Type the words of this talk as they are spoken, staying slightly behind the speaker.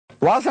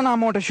Wasana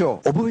Motor Show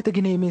ඔබ වෙත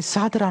ගෙනීමේ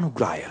සාදර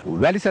අනුග්‍රහය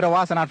වැලිසර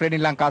වාසනා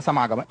ට්‍රේඩින් ලංකා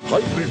සමාගම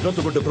හයිබ්‍රිඩ්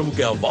රථකොට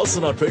ප්‍රමුඛයා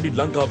වාසනා ට්‍රේඩින්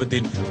ලංකාව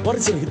වෙතින්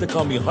පරිසර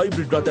හිතකාමී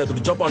හයිබ්‍රිඩ් රථ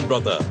ඇතුළු ජපාන්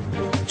රථ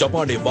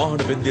ජපානයේ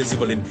වාහන වෙන්දේසි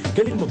වලින්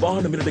කෙලින්ම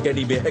වාහන මිලට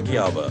ගැනීමේ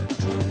හැකියාව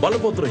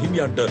බලපත්‍ර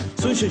හිමියන්ට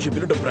සුවිශේෂී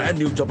මිලට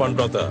බ්‍රෑන්ඩ් නිව් ජපාන්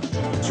රථ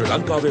ශ්‍රී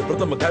ලංකාවේ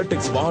ප්‍රථම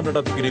කැල්ටෙක්ස් වාහන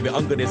රථ කිරීමේ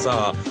අංගනය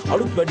සහ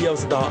අලුත්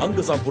වැඩියාව සඳහා අංග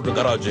සම්පූර්ණ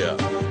ගරාජය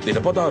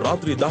දිනපතා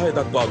රාත්‍රී 10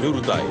 දක්වා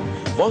විවෘතයි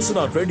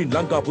වාසනා ට්‍රේඩින්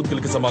ලංකා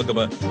පුද්ගලික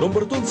සමාගම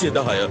නම්බර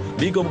 310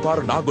 දීගම පාර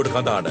නාගොඩ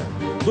කඳාන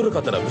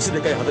දුරකථන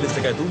 22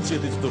 41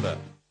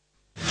 333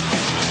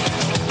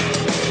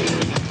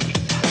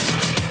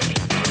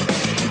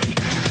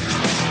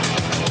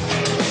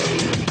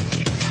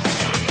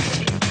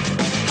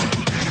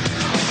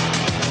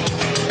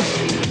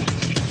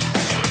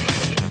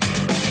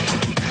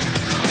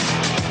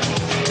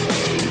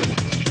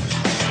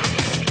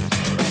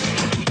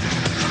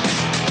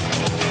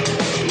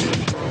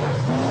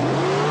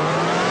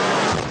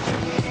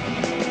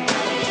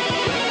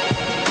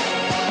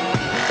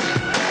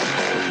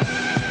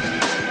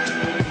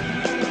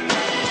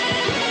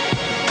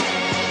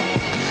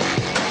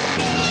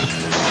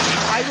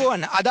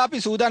 අද අපි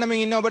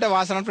සූදානම්ින් ඉන්න ඔබට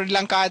වාසනා ශ්‍රී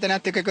ලංකා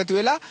ආයතනයත් එක්ක එකතු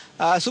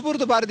වෙලා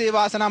සුපුරුදු පරිදි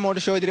වාසනා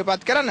මෝටර් ෂෝ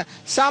ඉදිරිපත් කරන්න.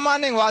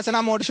 සාමාන්‍යයෙන්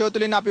වාසනා මෝටර් ෂෝ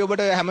තුලින් අපි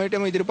ඔබට හැම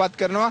විටම ඉදිරිපත්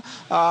කරනවා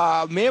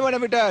මේ වන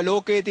විට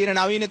ලෝකයේ තියෙන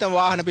නවීනතම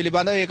වාහන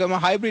පිළිබඳව ඒකම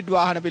හයිබ්‍රිඩ්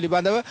වාහන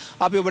පිළිබඳව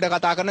අපි ඔබට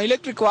කතා කරනවා.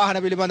 ඉලෙක්ට්‍රික්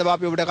වාහන පිළිබඳව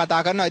අපි ඔබට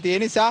කතා කරනවා. ඒ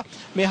නිසා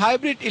මේ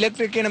හයිබ්‍රිඩ්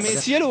ඉලෙක්ට්‍රික් කියන මේ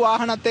සියලු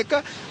වාහනත් එක්ක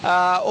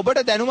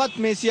ඔබට දැනුවත්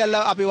මේ සියල්ල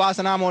අපි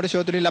වාසනා මෝටර්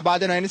ෂෝ තුලින් ලබා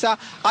දෙනවා. ඒ නිසා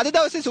අද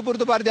දවසේ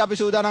සුපුරුදු පරිදි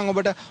අපි සූදානම්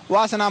ඔබට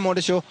වාසනා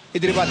මෝටර් ෂෝ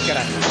ඉදිරිපත්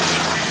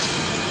කරන්න.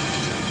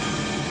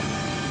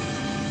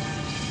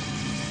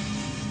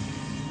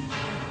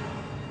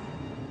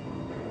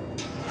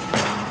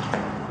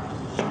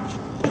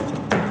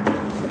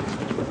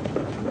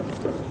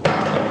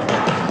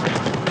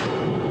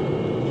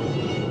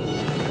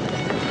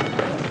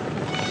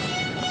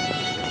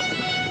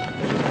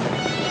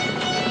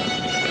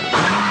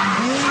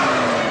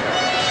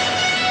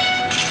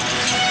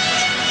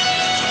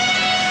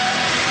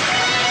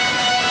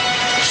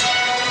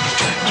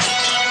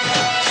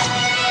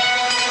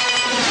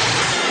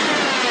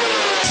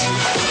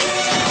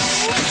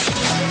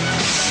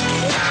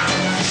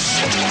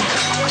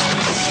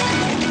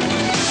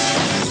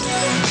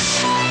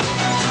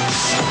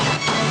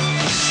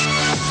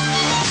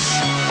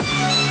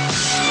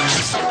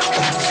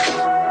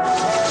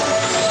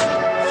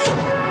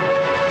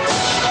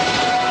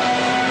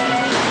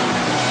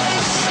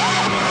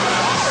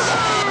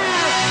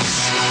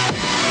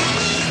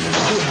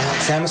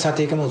 සෑම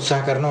සතියකම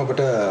උත්සාහ කරන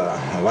ඔබට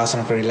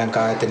වාසනා ශ්‍රී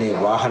ලංකා ආයතනයේ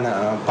වාහන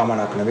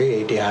පමණක් නෙවෙයි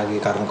ඊට එහාගේ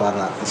කරුණු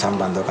කාරණා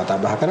සම්බන්ධව කතා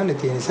බහ කරන්න.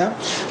 ඒ නිසා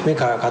මේ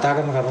කතා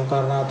කරන කරුණු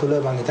කාරණා තුළ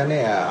මම හිතන්නේ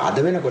අද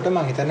වෙනකොට මම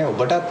හිතන්නේ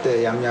ඔබටත්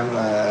යම්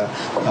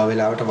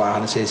වෙලාවට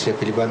වාහන ශාස්ත්‍රය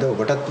පිළිබඳව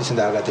ඔබටත්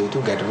විසඳාගත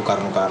යුතු ගැටලු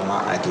කරුණු කාරණා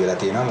ඇති වෙලා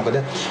තියෙනවා. මොකද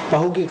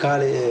පහුගිය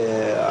කාලේ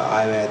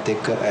ආයවැයත්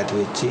එක්ක ඇති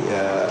වෙච්ච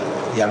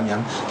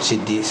යම්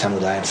සිද්ධි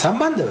සමුදායන්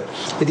සම්බන්ධව.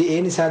 ඉතින්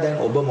ඒ නිසා දැන්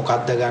ඔබ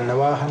මොකක්ද ගන්න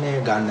වාහනේ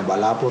ගන්න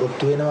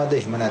බලාපොරොත්තු වෙනවද?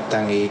 එහෙම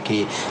නැත්නම් ඒකේ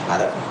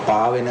අර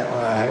පාවෙන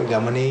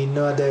ගමනේ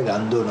ඉන්නවද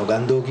ගන්දෝ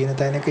නොගන්දෝ කියන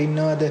තැනක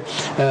ඉන්නවද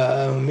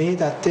මේ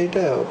தത്വෙට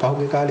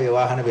පහුගිය කාලේ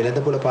වාහන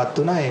වෙළඳපොළපත්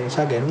වුණා. ඒ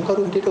නිසා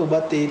ගැනුම්කරු හිටියට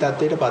ඔබත් ඒ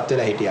தത്വෙටපත්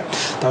වෙලා හිටියා.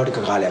 තව ටික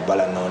කාලයක්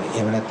බලන්න ඕනේ.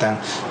 එහෙම නැත්නම්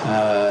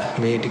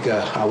මේ ටික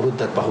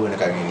අවුරුද්දක් පහු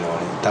වෙනකන් ඉන්න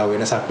ඕනේ. තව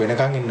වෙනසක්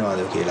වෙනකන්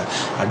ඉන්නවද කියලා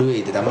අඩු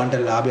වෙයිද? Tamanට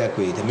ලාභයක්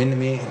වෙයිද? මෙන්න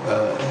මේ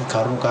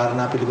කරුණු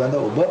කාරණා පිළිබඳව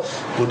ඔබ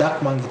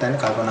ගොඩක් මං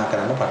හිතන්නේ කල්පනා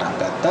කරන්න පටන්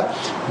ගත්තා.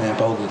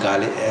 පහුගිය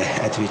කාලේ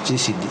ඇතිවෙච්ච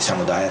සිද්ධි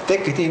සමුදායත්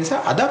එක්ක. ඒ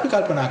නිසා අද අපි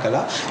කල්පනා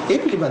කළා ඒ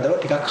පිළිබඳව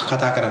ටිකක්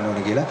කතා කරන්න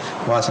ඕනේ කියලා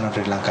වාසනා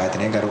ශ්‍රී ලංකා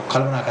ආයතනයේ ගරු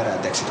කල්පනාකාරී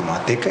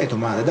අධ්‍යක්ෂතුමාත් එක්ක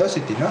එතුමා අද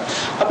දවසෙත් ඉන්නවා.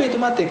 අපි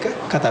එතුමාත් එක්ක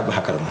කතා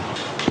බහ කරමු.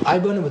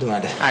 ආයිබෝන්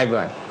ඔබතුමාට.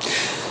 ආයිබෝන්.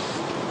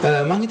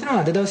 මම හිතනවා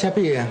අද දවසේ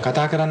අපි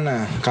කතා කරන්න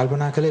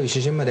කල්පනා කළේ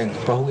විශේෂයෙන්ම දැන්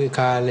පහුගිය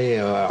කාලේ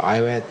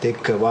ආයවැයත්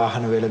එක්ක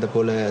වාහන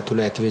වෙළඳපොළ තුල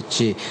ඇතිවෙච්ච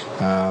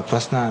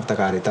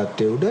ප්‍රශ්නාර්ථකාරී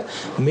තත්ත්වය උඩ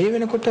මේ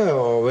වෙනකොට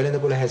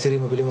වෙළඳපොළ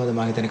හැසිරීම පිළිබඳව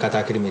මම හිතන්නේ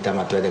කතා කිරීම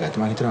ඉතාමත් වැදගත්.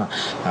 මම හිතනවා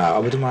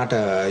ඔබතුමාට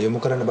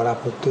යොමු කරන්න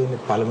බලාපොරොත්තු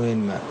වෙන්නේ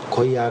පළමුවෙන්ම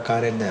කොයි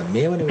ආකාරයෙන්ද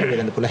මේ වන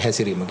වෙළඳපොළ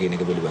හැසිරීම කියන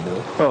එක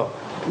පිළිබඳව. ඔව්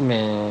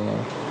මේ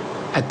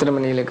ඇත්තටම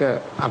නීලක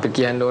අපි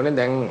කියන්න ඕනේ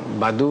දැන්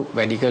බදු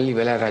වැඩි කළ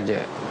ඉවලා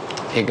රජය.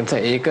 ඒක නිසා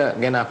ඒක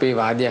ගැන අපේ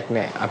වාදයක්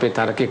නැහැ. අපේ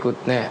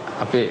තර්කයක්වත් නැහැ.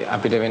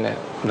 අපිට වෙන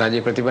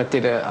රාජ්‍ය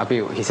ප්‍රතිපත්තියට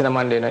අපි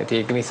හිසනමන් වෙනවා.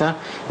 ඒක නිසා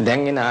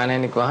දැන් එන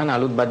ආනයනික වාහන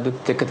අලුත්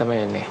බද්දුත් එක්ක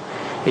තමයි එන්නේ.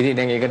 ඉතින්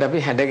දැන් ඒකට අපි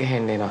හැඩ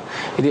ගහන්න එනවා.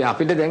 ඉතින්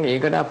අපිට දැන්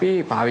ඒකට අපි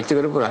පාවිච්චි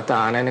කරපු රට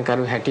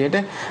ආනයනකරු හැටියට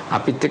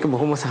අපිත් එක්ක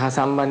බොහොම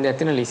සහසම්බන්ධයක්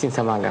තියෙන ලීසින්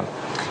සමාගම්.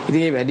 ඉතින්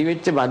මේ වැඩි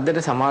වෙච්ච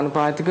බද්දට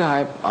සමානුපාතික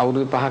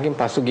අවුරුදු 5කින්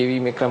පසු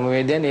ගෙවීමේ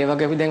ක්‍රමවේදයන් ඒ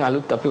වගේ අපි දැන්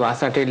අලුත් අපි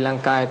වාසනා ශ්‍රී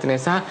ලංකා ආයතනය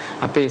සහ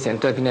අපේ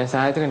සෙන්ට්‍රල් ෆිනෑන්ස්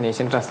ආයතන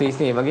නේෂන් ට්‍රස්ට්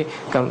ලීසින් ඒ වගේ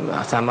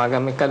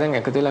සමාගම් එක්ක දැන්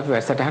එකතු වෙලා අපි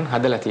වැඩසටහන්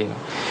හදලා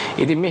තියෙනවා.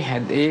 ඉතින්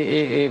මේ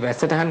ඒ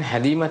වැඩසටහන්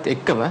හැදීමත්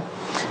එක්කම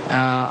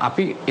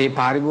අපි ඒ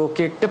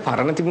පාරිභෝගිකයෙක්ට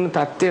පරණ තිබුණු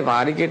තත්ත්වයේ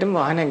වාරිකයටම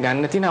වාහනයක්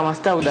ගන්න තියෙන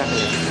අවස්ථාව උදා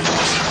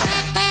කරගන්නවා.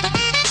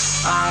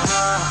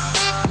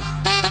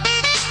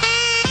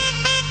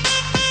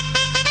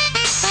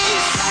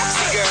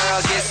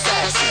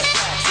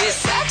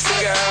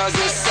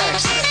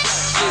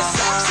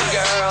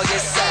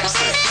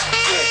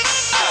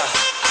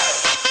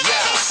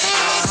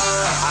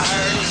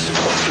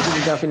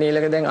 අපි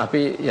නීලක දැන්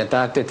අපි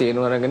යථාර්ථයේ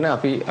තේරුම් අරගෙන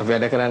අපි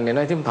වැඩ කරන්න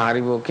යනවා. ඉතින්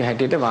පාරිභෝගික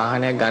හැටියට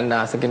වාහනයක් ගන්න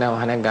ආස කෙනා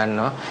වාහනයක්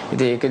ගන්නවා.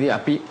 ඉතින් ඒකදී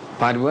අපි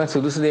පාරිභෝගික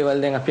සුදුසු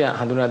දේවල් දැන් අපි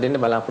හඳුනා දෙන්න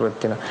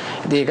බලාපොරොත්තු වෙනවා.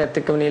 ඉතින් ඒකත්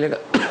එක්කම නීලක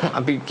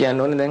අපි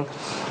කියන්න ඕනේ දැන්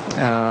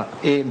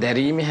ඒ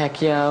දැරීමේ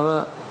හැකියාව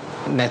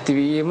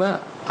නැතිවීම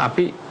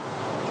අපි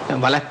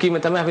වලක්වීම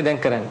තමයි අපි දැන්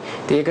කරන්නේ.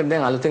 ඒකට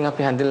දැන් අලුතෙන්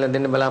අපි හඳුන්වලා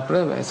දෙන්න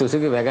බලාපොරොත්තු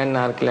සුසුකි වැගන්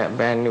ආර් කියලා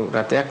බෑන් නිව්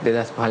රථයක්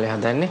 2015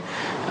 හදන්නේ.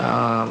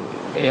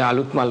 ඒ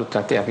අලුත්ම අලුත්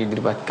රථය අපි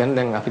ඉදිරිපත් කරන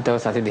දැන් අපි තව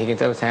සති දෙකකින්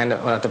තව සෑහෙන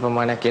රථ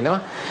ප්‍රමාණයක් එනවා.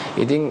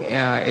 ඉතින්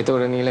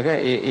ඒතකොට නීලක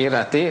ඒ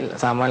රථේ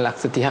සාමාන්‍ය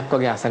ලක්ෂ 30ක්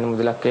වගේ ආසන්න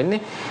මුදලක්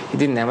වෙන්නේ.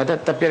 ඉතින්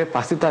නැවතත් අපි අර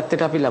පසු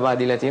තත්ත්වයට අපි ලබා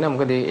දීලා තියෙනවා.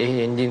 මොකද ඒ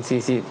එන්ජින්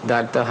cc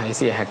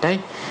 660යි.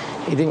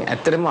 ඉතින්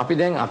ඇත්තටම අපි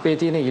දැන් අපේ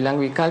තියෙන ඊළඟ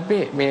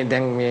විකල්පේ මේ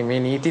දැන් මේ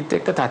නීතිත්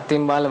එක්ක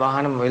තත්ත්වෙන් බාල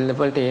වාහන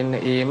වෙළඳපොළට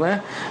ඒම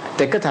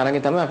එක තරගෙ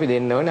තමයි අපි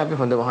දෙන්න ඕනේ. අපි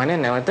හොඳ වාහනයක්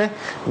නැවත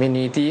මේ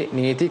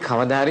නීති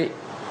කවදාරි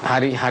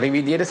හරි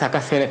විදියට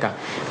සකස් වෙනකම්.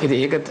 ඉතින්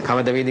ඒක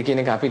කවද වේද කියන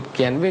එක අපි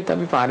කියන්නේ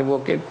අපි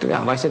පාරිභෝගිකයට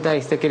අවශ්‍යතා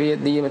ඉස්ත කෙරිය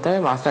දීම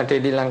තමයි මාස්ටර්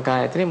ට්‍රේඩ් ලංකා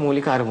ඇතුලේ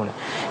මූලික අරමුණ.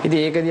 ඉතින්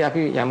ඒකදී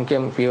අපි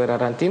යම් පියවර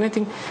අරන් තියෙනවා.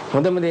 ඉතින්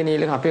හොඳම දේ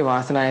නීලක අපේ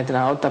වාසනා ආයතන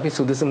આવොත් අපි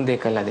සුදුසුම දේ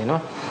කරලා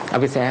දෙනවා.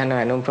 අපි සෑහෙන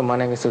වෙනුම්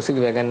ප්‍රමාණයක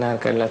සුසුකි වැගන් ආර්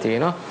කරලා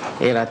තියෙනවා.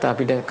 ඒ රට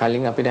අපිට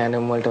කලින් අපිට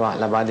වෙනුම් වලට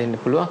ලබා දෙන්න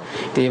පුළුවන්.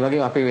 ඉතින් ඒ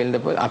වගේම අපි වෙළඳ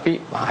අපි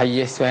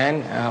හයියස්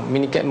වෑන්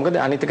මිනිකැබ් මොකද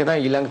අනිත් එක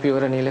තමයි ඊළඟ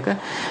පියවර නීලක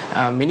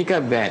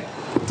මිනිකැබ් වෑන්.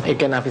 ඒ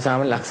කියන්නේ අපි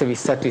සාමාන්‍ය ලක්ෂ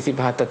 20ක්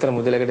 25ක් අතර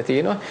මුදලකට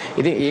තියෙනවා.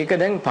 ඉතින් ඒක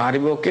දැන්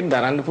පාරිභෝගිකෙන්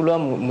දරන්න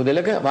පුළුවන්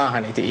මුදලක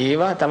වාහන. ඉතින්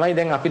ඒවා තමයි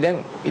දැන් අපි දැන්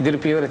ඉදිරි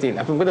පියවර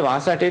තියෙන්නේ. අපි මොකද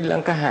වාසනා ට්‍රේඩ්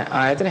ලංකා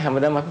ආයතන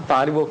හැමදාම අපි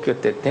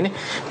පාරිභෝගිකයොත් එක්කනේ.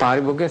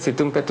 පාරිභෝගික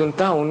සිතුම් පැතුම්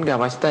තා උන්ගේ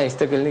අවස්ථා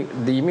ඉස්ත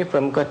දීමේ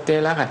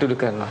ප්‍රමුඛත්වයලා කටයුතු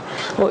කරනවා.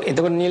 ඔව්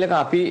එතකොට නීලක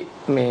අපි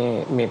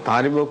මේ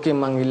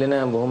පාරිභෝගිකයන් මං ඉල්ලන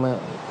බොහොම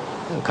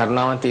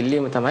කරුණාවන්ත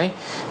ඉල්ලීම තමයි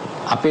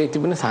අපේ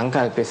තිබුණ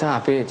සංකල්පය සහ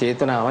අපේ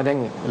චේතනාව දැන්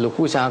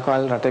ලොකු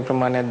ශාකාවල් රටේ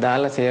ප්‍රමාණයක්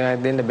දාලා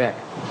සේවයක් දෙන්න බෑ.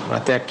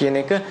 රටයක් කියන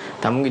එක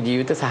තමුන්ගේ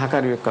ජීවිත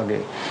සහකාරියෙක් වගේ.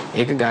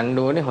 ඒක ගන්න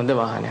ඕනේ හොඳ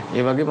වාහනයක්.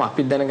 ඒ වගේම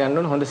අපි දැනගන්න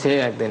ඕනේ හොඳ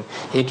සේවයක් දෙන්න.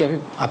 ඒක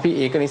අපි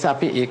ඒක නිසා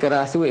අපි ඒක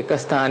රාශිය එක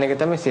ස්ථානයක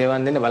තමයි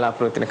සේවම් දෙන්න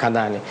බලාපොරොත්තු වෙන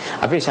කදානේ.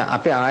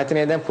 අපේ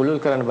ආයතනය දැන් පුළුල්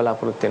කරන්න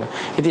බලාපොරොත්තු වෙනවා.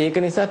 ඉතින් ඒක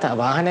නිසා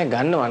වාහනයක්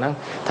ගන්නවා නම්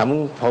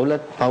තමුන්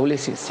පවුලේ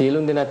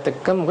සීලුන් දෙනත්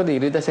එක්ක මොකද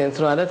ඉරිදා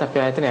සෙන්සුරාදාත්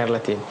අපේ ආයතනය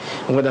ඇරලා තියෙන්නේ.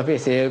 මොකද අපේ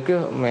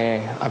සේවකයෝ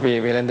අපේ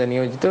වෙළඳ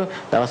නියෝජිතෝ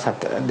දවස්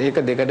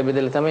 7 දෙකට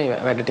බෙදලා තමයි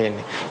වැඩට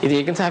එන්නේ. ඉතින්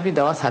ඒක නිසා අපි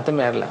දවස් 7ම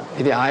ඇරලා.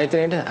 ඉතින්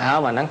ආයතනයේට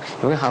ආවනම්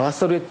ඒක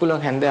හවස් වරුවෙත්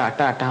පුළුවන් හැන්දෑ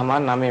 8:00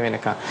 9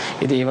 වෙනකම්.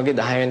 ඉතින් මේ වගේ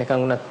 10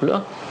 වෙනකම් වුණත්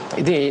පුළුවන්.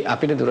 ඉතින්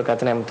අපිට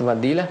දුරකථන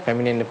ඇමතුමක් දීලා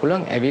පැමිණෙන්න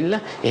පුළුවන්.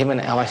 ඇවිල්ලා එහෙම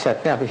අවශ්‍යත්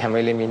නැහැ අපි හැම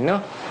වෙලෙම ඉන්නවා.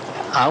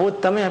 ආවොත්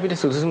තමයි අපිට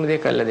සුදුසුම දේ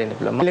කරලා දෙන්න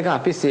පුළුවන්. මම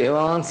අපි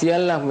සේවාවන්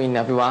සියල්ලක්ම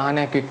ඉන්නේ. අපි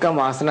වාහනයක් එක්කම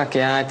වාසනා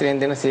කෑයතෙන්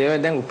දෙන සේවය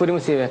දැන් උපරිම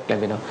සේවයක්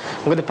ලැබෙනවා.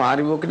 මොකද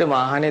පාරිභෝගිකට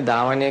වාහනේ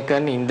ධාවනය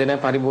කරන ඉන්ධන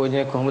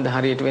පරිභෝජනය කොහොමද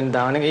හරියට වෙන්නේ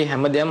ධාවනය ඒ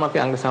හැමදේම අපි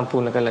අංග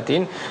සම්පූර්ණ කරලා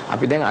තියෙන්නේ.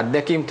 අපි දැන්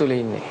අත්දැකීම් තුල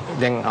ඉන්නේ.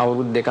 දැන්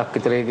අවුරුදු දෙකක්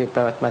විතර ඒකේ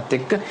පැවැත්මත්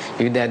එක්ක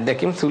විවිධ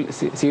අත්දැකීම්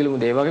සියලුම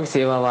දේ වගේ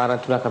සේවා වාර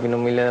 3ක් අපි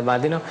නොමිල ලබා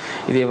දෙනවා.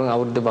 ඉතින් ඒවන්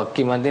අවුරුදු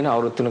බක්කීමක් දෙනවා.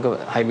 අවුරුදු 3ක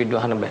හයිබ්‍රිඩ්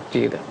වාහන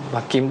බැටරිය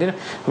බක්කීම්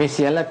දෙනවා. මේ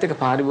සියල්ලත් එක්ක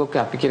පාරිභෝගික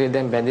අපි කෙරේ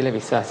දැන් බැඳිලා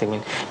විශ්වාසයෙන්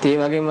ඉන්නේ.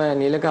 වගේම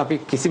නීලක අපි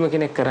කිසිම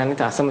කෙනෙක්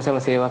කරන්නේ අසමසම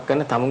සේවයක්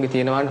කරන තමුන්ගේ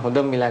තියෙනවාන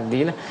හොඳම මිලක්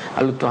දීලා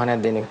අලුත්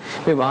වාහනයක් දෙන එක.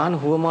 මේ වාහන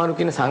හුවමාරු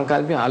කියන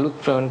සංකල්පය අලුත්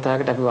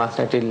ප්‍රවණතාවකට අපි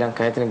වාසනා ශ්‍රී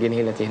ලංකා ආයතන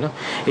ගෙනහිලා තියෙනවා.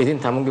 ඉතින්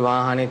තමුන්ගේ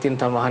වාහනේ තියෙන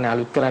තම වාහනේ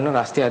අලුත් කරන්න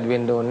රස්තිය අඩු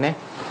වෙන්න ඕනේ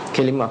නැහැ.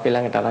 කෙලින්ම අපේ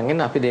ළඟට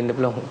අරගෙන අපි දෙන්න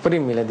පුළුවන්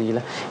උපරිම මිල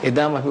දීලා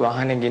එදාම අපි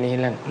වාහනේ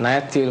ගෙනහිලා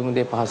ණයත් සියලුම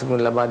දේ පහසුකම්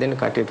ලබා දෙන්න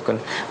කටයුතු කරන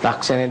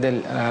රක්ෂණයද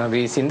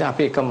රීසින්ද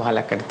අපි එකම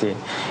මහලකට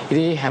තියෙනවා.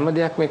 ඉතින් මේ හැම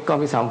දෙයක්ම එක්ක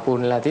අපි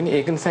සම්පූර්ණලා තියෙන.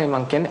 ඒක නිසා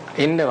මම කියන්නේ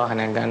එන්න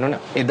වාහනයක් ගන්න ඕන.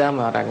 එදාම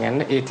අරන්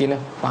යන්න. ඒ තියෙන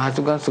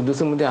පහසුකම්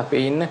සුදුසුම දේ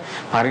අපේ ඉන්න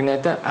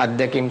පරිණත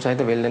අධ්‍යක්ෂකම්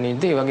සහිත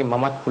වෙල්ලනීද්ද ඒ වගේ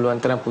මමත්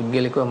පුළුවන් තරම්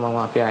පුද්ගලිකව මම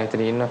අපේ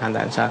ආයතනයේ ඉන්න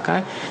කන්දාන්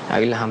ශාඛාවේ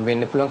ආවිල්ලා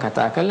හම්බෙන්න පුළුවන්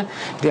කතා කරලා.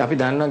 ඉතින්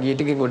අපි දන්නවා ගිය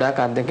ටිකේ ගොඩාක්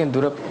අධ්‍යක්ෂකයන්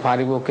දුර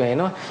පාරිභෝගිකයෝ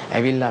එනවා.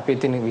 ඇවිල්ලා අපේ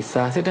තියෙන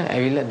විශ්වාසයට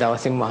ඇවිල්ලා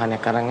දවසින්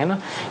වාහනයක් අරන් යනවා.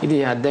 ඉතින්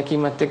මේ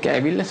අත්දැකීමත් එක්ක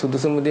ඇවිල්ලා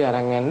සුදුසුම දේ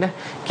අරන් යන්න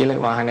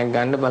කියලා වාහනයක්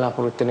ගන්න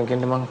බලාපොරොත්තු වෙන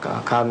කෙනෙක් මම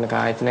කාරුණික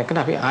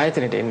ආයතනයකට අපි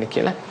ආයතනයට එන්න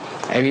කියලා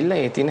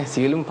ඇවිල්ලා ඒ තියෙන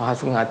සියලුම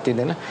පහසුකම් අත්ති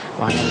දෙන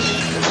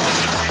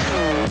වාහනයක්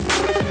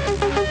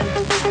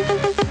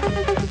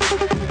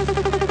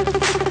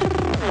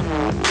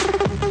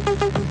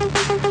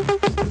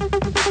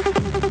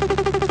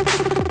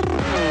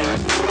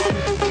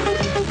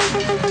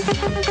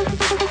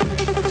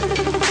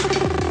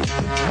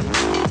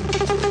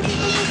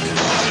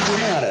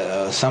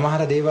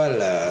සමහර දේවල්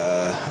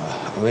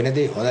වෙන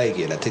දේ හොඳයි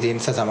කියලා. ඒ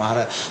නිසා සමහර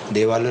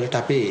දේවල් වලට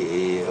අපි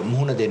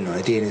මුහුණ දෙන්න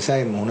ඕනේ. ඒ නිසා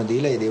මේ මුහුණ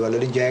දීලා මේ දේවල්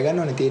වලින් ජය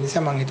ගන්න ඕනේ. ඒ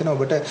නිසා මම හිතනවා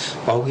ඔබට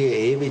පහුගිය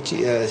ඒ වෙච්ච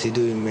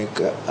සිදුවීම්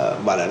එක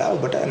බලලා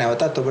ඔබට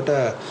නැවතත් ඔබට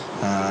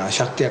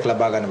ශක්තියක්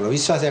ලබා ගන්න පුළුවන්.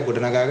 විශ්වාසයක්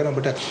ගොඩනගාගෙන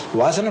ඔබට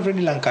වාසනා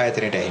ශ්‍රී ලංකා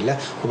ආයතනයට ඇවිල්ලා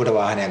ඔබට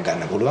වාහනයක්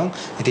ගන්න පුළුවන්.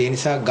 ඒ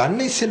නිසා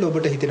ගන්න ඉස්සෙල්ලා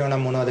ඔබට හිතෙනවා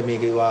නම් මොනවද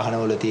මේකේ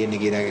වාහනවල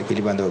තියෙන්නේ කියන එක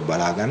පිළිබඳව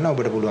බලා ගන්න.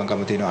 ඔබට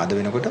පුළුවන්කම තියෙනවා අද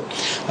වෙනකොට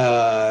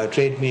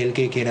ට්‍රේඩ් මේල්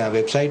කියන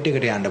වෙබ්සයිට්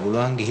එකට යන්න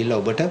පුළුවන්. ගිහිල්ලා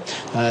ඔබට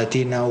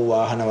තියෙන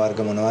වාහන වර්ග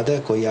මොනවද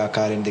කොයි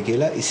ආකාරයෙන්ද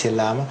කියලා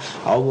ඉස්සෙල්ලාම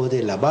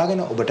අවබෝධය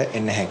ලබාගෙන ඔබට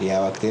එන්න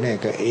හැකියාවක් තියෙන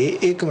එක.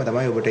 ඒකම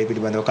තමයි ඔබට මේ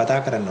පිළිබඳව කතා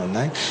කරන්න ඕන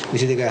නම්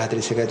 22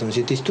 41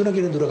 333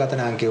 කියන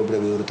දුරකථන අංකය ඔබට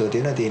විවෘතව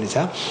තියෙනවා. ඒ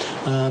නිසා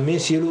මේ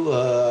සියලු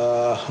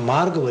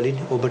මාර්ග වලින්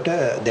ඔබට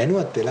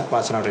දැනුවත් වෙලා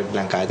වාසනාව රෙඩ්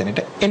ලංකායතනෙට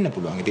එන්න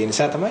පුළුවන්. ඒ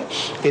නිසා තමයි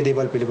මේ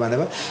දේවල්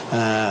පිළිබඳව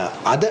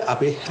අද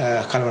අපේ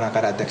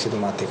කළමනාකාර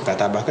අධ්‍යක්ෂතුමාත් එක්ක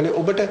කතා බහ කළේ.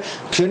 ඔබට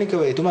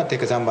ක්ෂණිකව එතුමාත්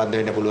එක්ක සම්බන්ධ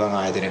වෙන්න පුළුවන්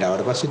ආයතනයට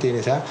ආවට පස්සේ. ඒ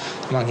නිසා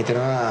මම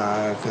හිතනවා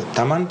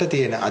තමන්ට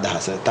තියෙන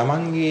අදහස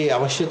තමන්ගේ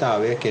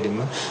අවශ්‍යතාවය කෙලින්ම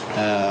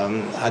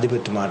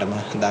අධිපතිතුමාටම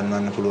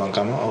දන්වන්න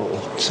පුළුවන්කම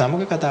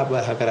සමග කතා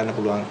බහ කරන්න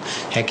පුළුවන්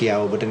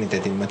හැකියාව ඔබට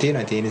නිතින්ම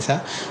තියෙනවා. ඒ නිසා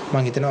මම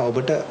හිතනවා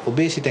ඔබට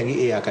ඔබේ සිතැඟි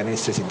ඒ ආකාරයෙන්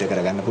ඉෂ්ට සිද්ධ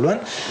කරගන්න පුළුවන්.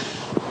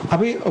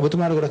 අපි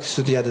ඔබතුමාට ගොඩක්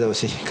ස්තුතියි අද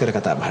දවසේ කර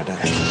කතා බහට.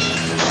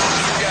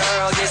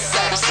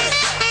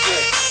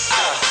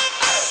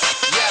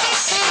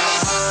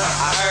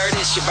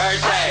 Your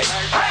birthday.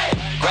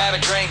 Grab a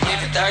drink if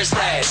you're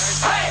thirsty.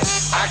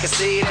 I can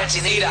see that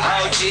you need an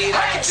OG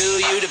that can do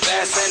you the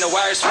best and the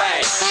worst way.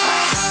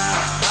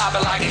 Pop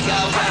it like a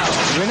go-go.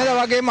 වෙනදා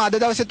වගේම අද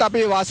දවසෙත්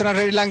අපි වාසනා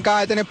ශ්‍රී ලංකා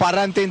ආයතනයේ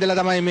පරන්තේ ඉඳලා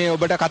තමයි මේ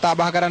ඔබට කතා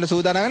බහ කරන්න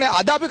සූදානම් වෙන්නේ.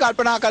 අද අපි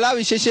කල්පනා කළා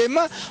විශේෂයෙන්ම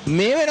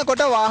මේ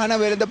වෙනකොට වාහන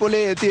වෙළඳ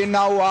පොලේ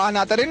තියෙනා වූ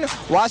වාහන අතරින්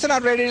වාසනා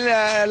ශ්‍රී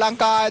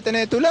ලංකා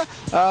ආයතනය තුල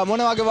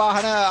මොන වගේ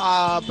වාහන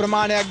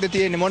ප්‍රමාණයක්ද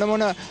තියෙන්නේ,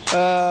 මොන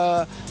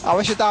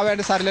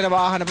අවශ්‍යතාවයන්ට සරිලන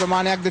වාහන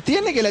ප්‍රමාණයක්ද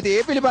තියෙන්නේ කියලා. ඉතින්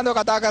ඒ පිළිබඳව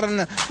කතා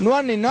කරන්න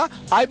නුවන් ඉන්නවා.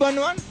 අයිබන්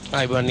නුවන්.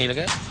 අයිබන්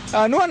නීලක.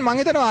 නුවන් මම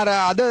හිතනවා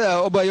අද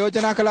ඔබ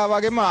යෝජනා කළා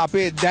වගේම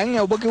අපේ දැන්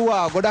ඔබ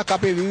කිව්වා ගොඩක්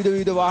අපේ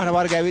විවිධ වාහන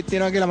වර්ග ඇවිත්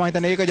තියෙනවා කියලා. මම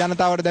හිතන්නේ ඒක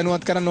ජනතාවට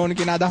දැනුවත් කරන්න ඕන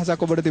කියන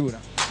අදහසක් ඔබට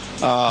තිබුණා.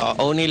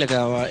 ඔව් නීලක,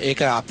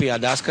 ඒක අපි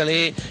අදහස්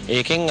කළේ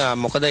ඒකෙන්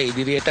මොකද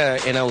ඉදිරියට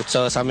එන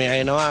උත්සව සමය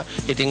එනවා.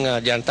 ඉතින්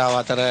ජනතාව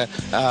අතර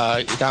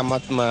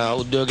ඉතාමත්ම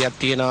උද්‍යෝගයක්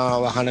තියෙන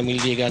වාහන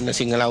මිලදී ගන්න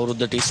සිංහල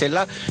අවුරුද්දට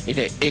ඉස්සෙල්ලා.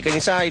 ඒක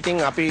නිසා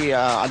ඉතින් අපි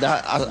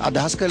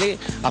අදහස් කළේ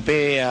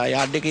අපේ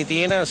යාඩ් එකේ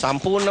තියෙන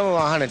සම්පූර්ණම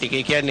වාහන ටික,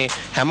 ඒ කියන්නේ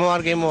හැම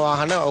වර්ගෙම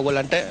වාහන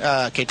ඕගොල්ලන්ට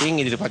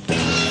කෙටියෙන් ඉදිරිපත්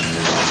කරනවා.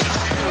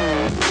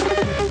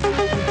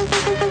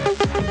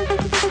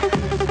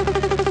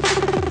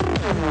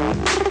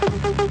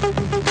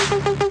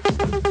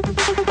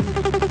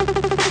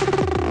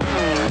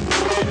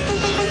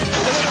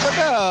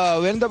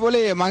 වෙනද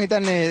පොලේ මම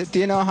හිතන්නේ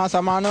තියෙනවා හා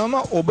සමානවම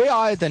ඔබේ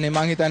ආයතනේ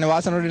මම හිතන්නේ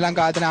වාසනා ශ්‍රී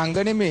ලංකා ආයතන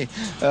අංගනේ මේ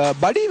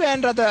බඩි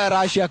වෑන් රථ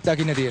රාශියක්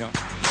දකින්න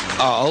තියෙනවා.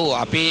 ඔව්,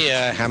 අපි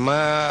හැම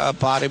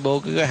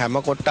පාරිභෝගික හැම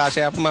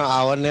කොට්ටාසයක්ම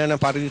ආවරණය වෙන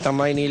පරිදි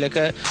තමයි නීලක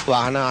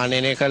වාහන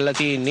ආනයනය කරලා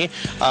තියෙන්නේ.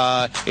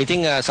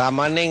 ඉතින්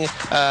සාමාන්‍යයෙන්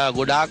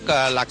ගොඩාක්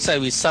ලක්ෂ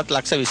 20ත්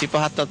ලක්ෂ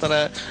 25ත් අතර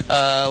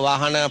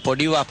වාහන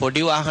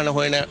පොඩි වාහන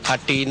හොයන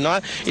කට්ටිය ඉන්නවා.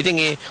 ඉතින්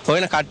ඒ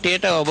හොයන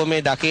කට්ටියට ඔබ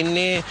මේ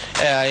දකින්නේ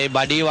ඒ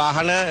බඩි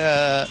වාහන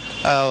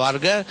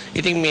වර්ග.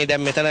 ඉතින් මේ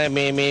දැන් මෙතන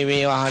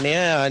මේ වාහනය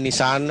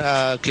නිසාන්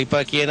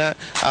ක්ලිපර් කියන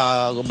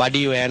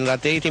බඩි වෑන්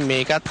රථය. ඉතින්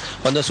මේකත්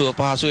හොඳ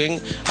සුවපහසුවෙන්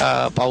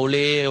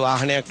පවුලේ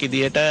වාහනයක්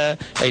විදියට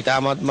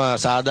ඉතාමත්ම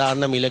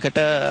සාධාරණ මිලකට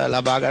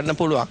ලබා ගන්න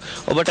පුළුවන්.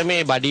 ඔබට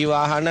මේ බඩි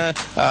වාහන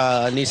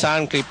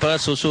නිසාන් ක්ලිපර්,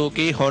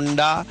 සුසුකි,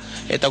 හොන්ඩා,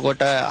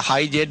 එතකොට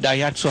හයිජෙට්,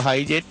 ඩයිහට්සු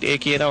හයිජෙට් ඒ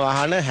කියන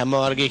වාහන හැම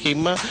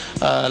වර්ගයකින්ම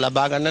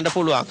ලබා ගන්නට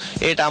පුළුවන්.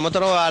 ඒට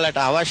අමතරව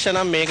ඔයාලට අවශ්‍ය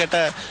නම් මේකට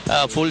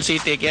ෆුල්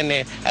සීට්, ඒ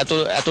කියන්නේ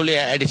ඇතුලේ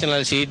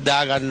ඇඩිෂනල් සීට්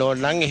දා ගන්න ඕන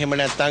නම්, එහෙම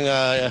නැත්නම්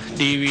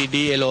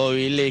DVD එලෝ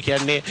වීල්, ඒ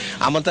කියන්නේ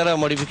අමතර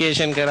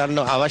මොඩිෆිකේෂන්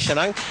කරන්න අවශ්‍ය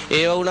නම්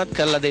ඒව වුණත්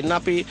කරලා දෙන්න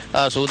අපි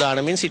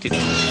සූදානමින්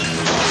සිටිනවා.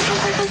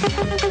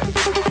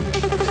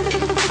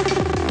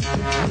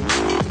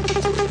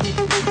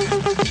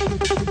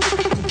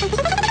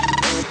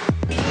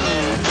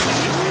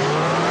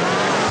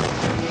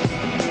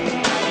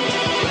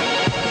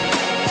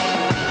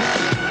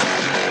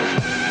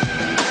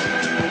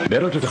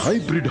 මෙරටට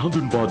හයිබ්‍රිඩ්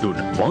හඳුන්වා දුන්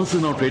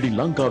වාසනා ට්‍රේඩින්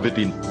ලංකා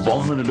වෙතින්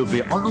වාහන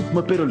ලොවේ අලුත්ම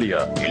පෙරලිය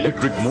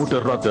ඉලෙක්ට්‍රික්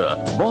මෝටර් රථ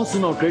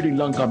වාසනා ට්‍රේඩින්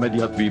ලංකා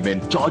මැදිහත්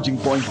වීමෙන් චාර්ජින්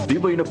පොයින්ට්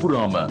දිවයින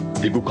පුරාම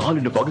දිගු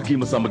කාලින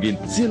වගකීම සමගින්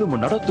සියලුම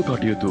නඩත්තු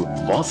කටයුතු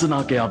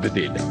වාසනාකයා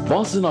වෙතින්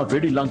වාසනා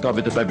ට්‍රේඩින් ලංකා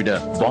වෙත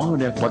පැමිණ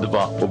වාහනයක්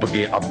පදවා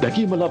ඔබගේ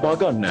අත්දැකීම ලබා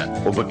ගන්න.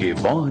 ඔබගේ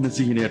වාහන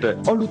සිහිනයට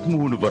අලුත්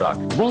මුහුණුවරක්.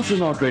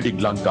 වාසනා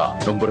ට්‍රේඩින් ලංකා,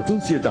 නම්බර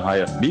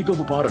 310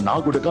 මීගමු පාර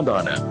නාගොඩ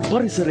කඳාන.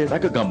 පරිසරය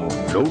රැකගමු,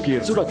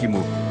 ලෝකයේ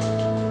සුරකිමු.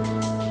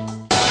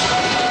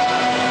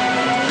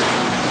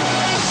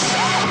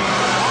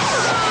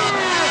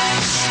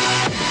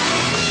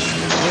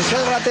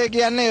 රථය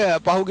කියන්නේ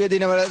පහුගිය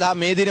දිනවල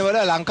මේ දිනවල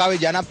ලංකාවේ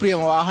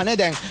ජනප්‍රියම වාහනේ.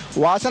 දැන්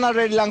වාසනා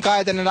ශ්‍රී ලංකා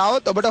ආයතනයට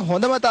આવොත් ඔබට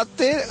හොඳම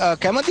තත්ත්වයේ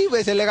කැමති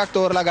වෙසෙල් එකක්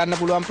තෝරලා ගන්න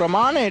පුළුවන්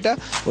ප්‍රමාණයට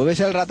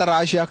වෙසෙල් රථ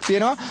රාශියක්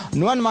තියෙනවා.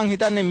 නුවන් මං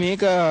හිතන්නේ මේ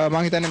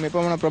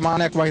පමණ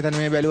ප්‍රමාණයක් මං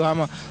හිතන්නේ මේ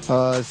බැලුවාම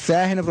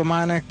සෑහෙන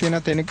ප්‍රමාණයක්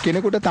තියෙන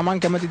කෙනෙකුට Taman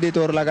කැමති දේ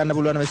තෝරලා ගන්න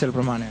පුළුවන් වෙසෙල්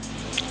ප්‍රමාණයක්.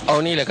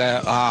 ඕනීලක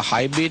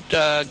හයිබ්‍රිඩ්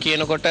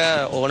කියනකොට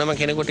ඕනම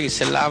කෙනෙකුට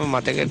ඉස්සෙල්ලාම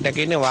මතකෙට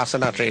නැගෙන්නේ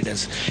වාසනා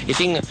ට්‍රේඩර්ස්.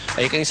 ඉතින්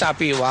ඒක නිසා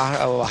අපි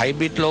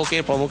හයිබ්‍රිඩ්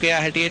ලෝකයේ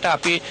ප්‍රමුඛයා හැටියට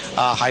අපි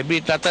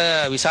හයිබ්‍රිඩ් රත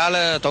විශාල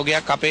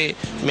තොගයක් අපේ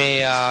මේ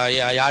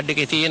යාඩ්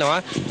එකේ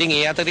තියෙනවා. ඉතින්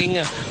ඒ අතරින්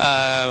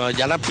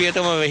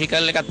ජනප්‍රියතම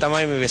වෙහිකල් එකක්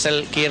තමයි මේ වෙසල්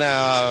කියන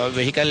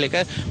වෙහිකල් එක.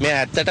 මේ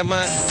ඇත්තටම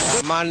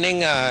සාමාන්‍යයෙන්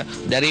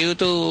දැරිය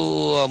යුතු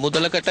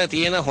මුදලකට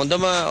තියෙන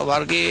හොඳම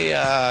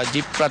වර්ගයේ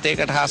ජිප්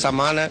රථයකට හා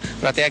සමාන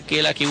රථයක්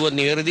කියලා කිව්වොත්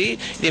නිවැරදි.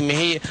 ඉතින්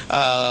මෙහි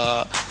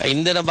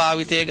ඉන්ධන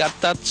භාවිතය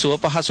ගත්තත් සුව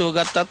පහසුව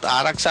ගත්තත්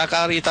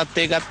ආරක්ෂාකාරී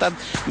තත්ත්වය ගත්තත්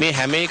මේ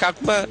හැම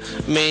එකක්ම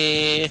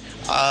මේ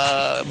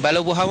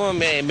බලපුවහම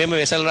මෙම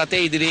වෙසල්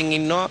රථයේ ඉදිරියෙන්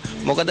ඉන්නවා.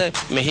 මොකද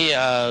මෙහි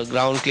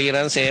ග්‍රවුන්ඩ්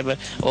ක්ලියරන්ස්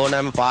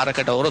ඕනෑම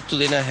පාරකට ඔරොත්තු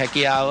දෙන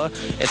හැකියාව,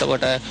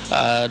 එතකොට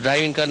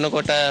ඩ්‍රයිවිං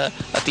කරනකොට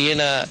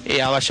තියෙන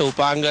ඒ අවශ්‍ය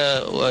උපාංග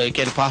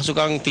කියන්නේ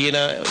පහසුකම් තියෙන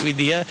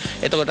විදිය,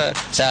 එතකොට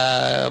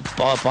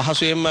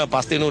පහසුවෙන්ම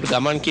පස් දිනුවට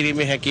ගමන්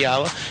කිරීමේ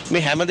හැකියාව,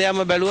 මේ හැම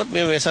දෙයක්ම බැලුවොත්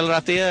මේ වෙසල්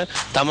රථය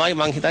තමයි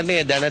මං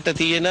හිතන්නේ දැනට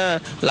තියෙන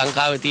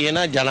ලංකාවේ තියෙන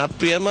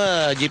ජනප්‍රියම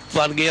ජිප්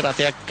වර්ගයේ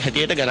රථයක්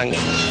හැටියට ගණන්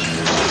ගන්නවා.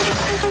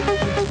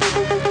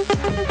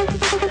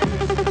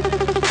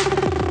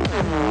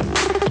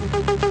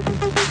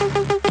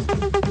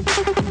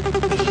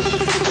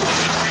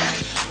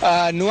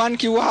 නුවන්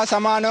කිව්වා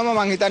සමානවම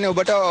මම හිතන්නේ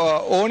ඔබට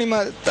ඕනිම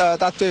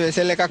තත්ත්වයේ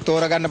වෙසෙල් එකක්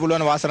තෝරගන්න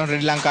පුළුවන් වාසනා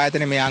ශ්‍රී ලංකා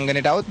ආයතනයේ මේ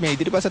අංගණයට આવුත් මේ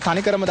ඉදිරිපස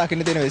තනිකරම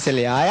දකින්න තියෙන වෙසෙල්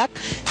යායක්.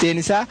 ඒ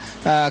නිසා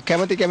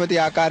කැමති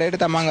ආකාරයට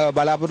තමන්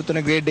බලාපොරොත්තු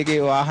වෙන ග්‍රේඩ් එකේ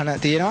වාහන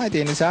තියෙනවා.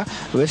 ඒ නිසා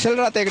වෙසෙල්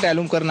රථයකට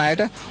ඇලුම් කරන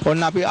අයට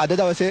ඔන්න අපි අද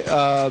දවසේ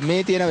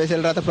මේ තියෙන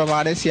වෙසෙල් රථ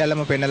ප්‍රමාණය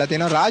සියල්ලම පෙන්නලා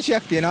තියෙනවා.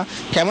 රාශියක් තියෙනවා.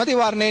 කැමති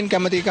වර්ණයෙන්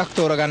කැමති එකක්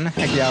තෝරගන්න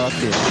හැකියාවක්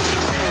තියෙනවා.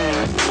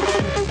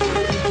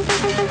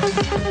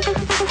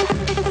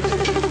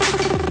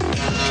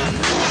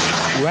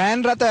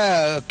 වෑන් රථ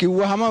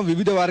කිව්වහම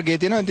විවිධ වර්ගයේ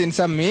තියෙනවා. ඒ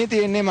නිසා මේ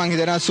තියෙන්නේ මං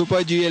හිතනවා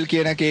සුපර් GL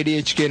කියන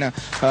KDH කියන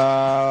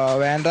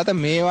වෑන් රථ.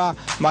 මේවා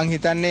මං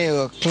හිතන්නේ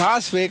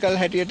ක්ලාස් වෙහිකල්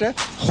හැටියට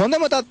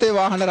හොඳම තත්ත්වයේ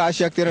වාහන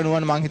රාශියක් තියෙන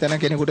නුවන් මං හිතන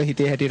කෙනෙකුට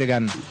හිතේ හැටියට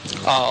ගන්න.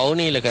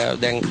 ඕනීලක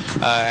දැන්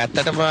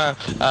ඇත්තටම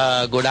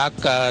ගොඩාක්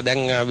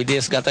දැන්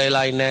විදේශගත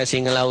වෙලා ඉන්න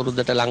සිංහල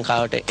අවුරුද්දට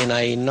ලංකාවට එන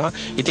අය ඉන්නවා.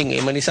 ඉතින්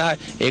එම නිසා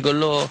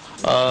ඒගොල්ලෝ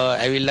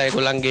ඇවිල්ලා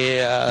ඒගොල්ලන්ගේ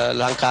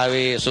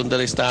ලංකාවේ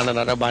සුන්දර ස්ථාන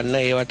නරඹන්න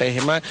ඒවට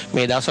එහෙම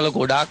මේ දවස්වල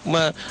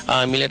ගොඩාක්ම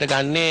මිලට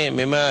ගන්නේ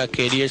මෙම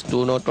KDH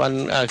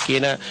 201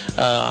 කියන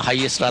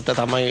highest රථ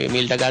තමයි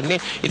මිලට ගන්නේ.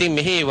 ඉතින්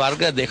මෙහි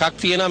වර්ග දෙකක්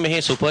තියෙනවා.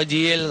 මෙහි Super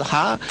GL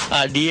හා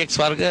DX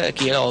වර්ග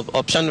කියලා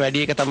ඔප්ෂන්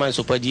වැඩි එක තමයි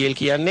Super GL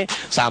කියන්නේ.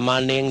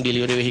 සාමාන්‍යයෙන්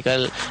ඩෙලිවරි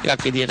වෙහිකල්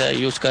එකක් විදිහට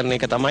යූස් කරන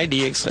එක තමයි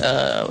DX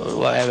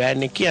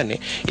වෑන් එක කියන්නේ.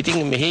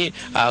 ඉතින් මෙහි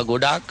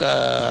ගොඩාක්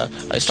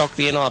ස්ටොක්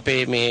තියෙනවා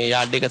අපේ මේ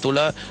යාඩ් එක තුල.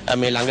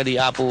 මේ ළඟදී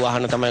ආපු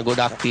වාහන තමයි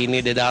ගොඩාක්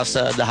තියෙන්නේ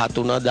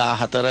 2013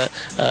 14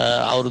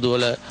 අවුරුදු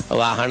වල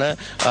වාහන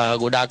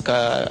ගොඩක්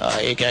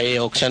ඒ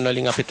ඔක්ෂන්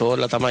වලින් අපි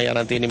තෝරලා තමයි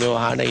අරන් තියෙන්නේ මේ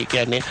වාහන. ඒ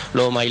කියන්නේ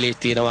ලෝ මයිලේජ්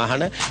තියෙන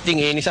වාහන. ඉතින්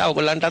ඒ නිසා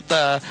ඔයගොල්ලන්ටත්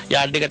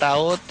යාඩ් එකට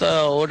ආවොත්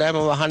ඕනෑම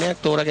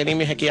වාහනයක්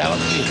තෝරගැනීමේ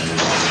හැකියාවක්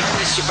තියෙනවා.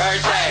 It's your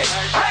birthday.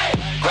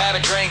 Grab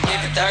a drink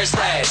if you're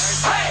thirsty.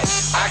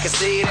 I can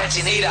see that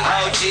you need an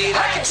OG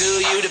that can do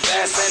you the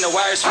best in the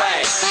worst way.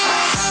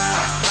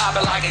 Pop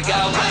it like a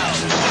go-go.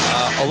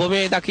 ඔබ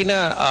මේ දකින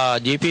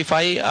GP5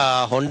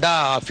 Honda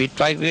Fit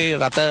වර්ගයේ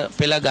රථ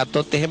පෙළ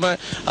ගත්තොත් එහෙම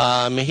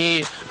මෙහි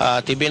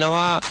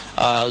තිබෙනවා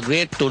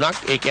ග්‍රේඩ් 3ක්.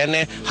 ඒ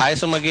කියන්නේ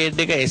හයසම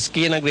ග්‍රේඩ් එක, S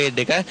කියන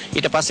ග්‍රේඩ් එක,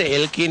 ඊට පස්සේ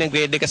L කියන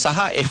ග්‍රේඩ් එක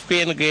සහ F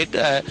කියන ග්‍රේඩ්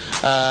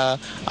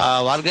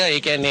වර්ග. ඒ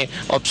කියන්නේ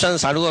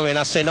ඔප්ෂන්ස් අඩුව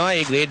වෙනස් වෙනවා.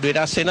 ඒ ග්‍රේඩ්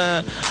වෙනස් වෙන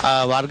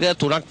වර්ග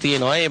 3ක්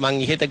තියෙනවා. ඒ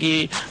මං ඉහෙත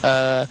කී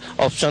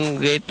ඔප්ෂන්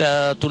ග්‍රේඩ්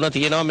 3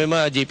 තියෙනවා මෙම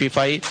GP5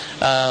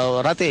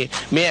 රථේ.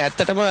 මේ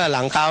ඇත්තටම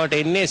ලංකාවට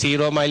එන්නේ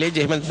 0 මයිලේජ්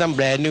එහෙම නැත්නම්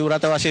බ්‍රෑන්ඩ් නිව්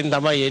රථ වශයෙන්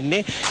තමයි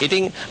එන්නේ.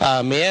 ඉතින්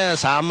මෙය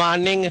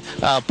සාමාන්‍යයෙන්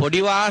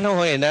පොඩි වාහන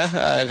හොයන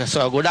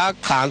ගොඩාක්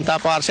කාන්තා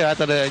පාර්ශ්වය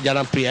අතර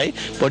ජනප්‍රියයි.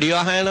 පොඩි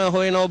වාහන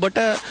හොයන ඔබට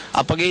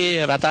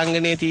අපගේ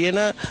රථාංගනයේ තියෙන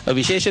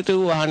විශේෂිත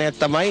වූ වාහනයක්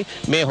තමයි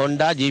මේ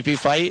Honda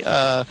GP5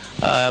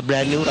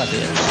 බ්‍රෑන්ඩ් නිව්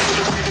රථය.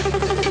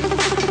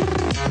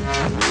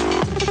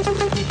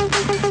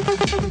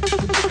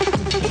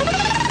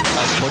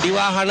 පොඩි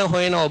වාහන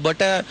හොයන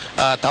ඔබට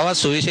තව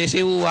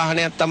සුවිශේෂී වූ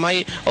වාහනයක්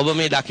තමයි ඔබ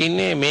මේ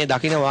දකින්නේ. මේ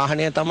දකින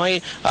වාහනය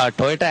තමයි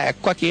Toyota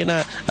Aqua කියන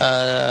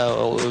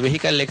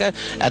වෙහිකල් එක.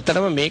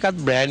 ඇත්තටම මේකත්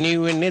බ්‍රෑන්ඩ්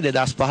නිව් වෙන්නේ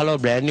 2015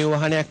 බ්‍රෑන්ඩ් නිව්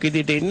වාහනයක්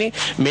විදිහට ඉන්නේ.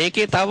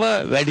 මේකේ තව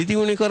වැඩි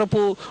දියුණු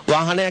කරපු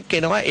වාහනයක්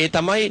එනවා. ඒ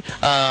තමයි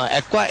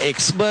Aqua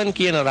X-Burn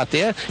කියන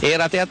රථය. ඒ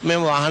රථයත්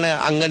මේ වාහන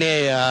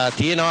අංගනයේ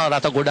තියෙනවා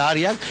රථ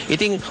ගොඩාරියක්.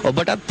 ඉතින්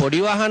ඔබටත්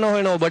පොඩි වාහන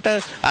හොයන ඔබට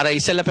අර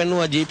ඉස්සෙල්ලා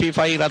පෙන්නුවා GP5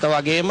 රථ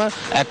වගේම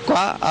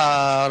Aqua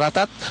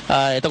රථත්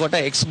එතකොට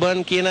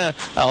X-Burn කියන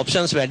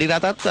ඔප්ෂන්ස් වැඩි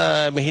රටත්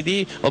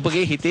මෙහිදී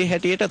ඔබගේ හිතේ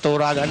හැටියට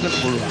තෝරා ගන්න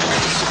පුළුවන්.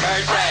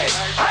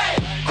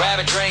 Grab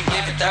a drink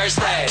if you're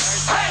thirsty.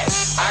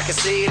 I can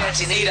see that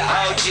you need an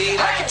OG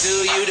that can do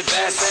you the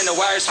best in the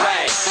worst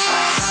way.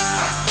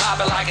 Pop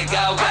it like a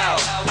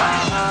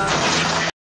go-go.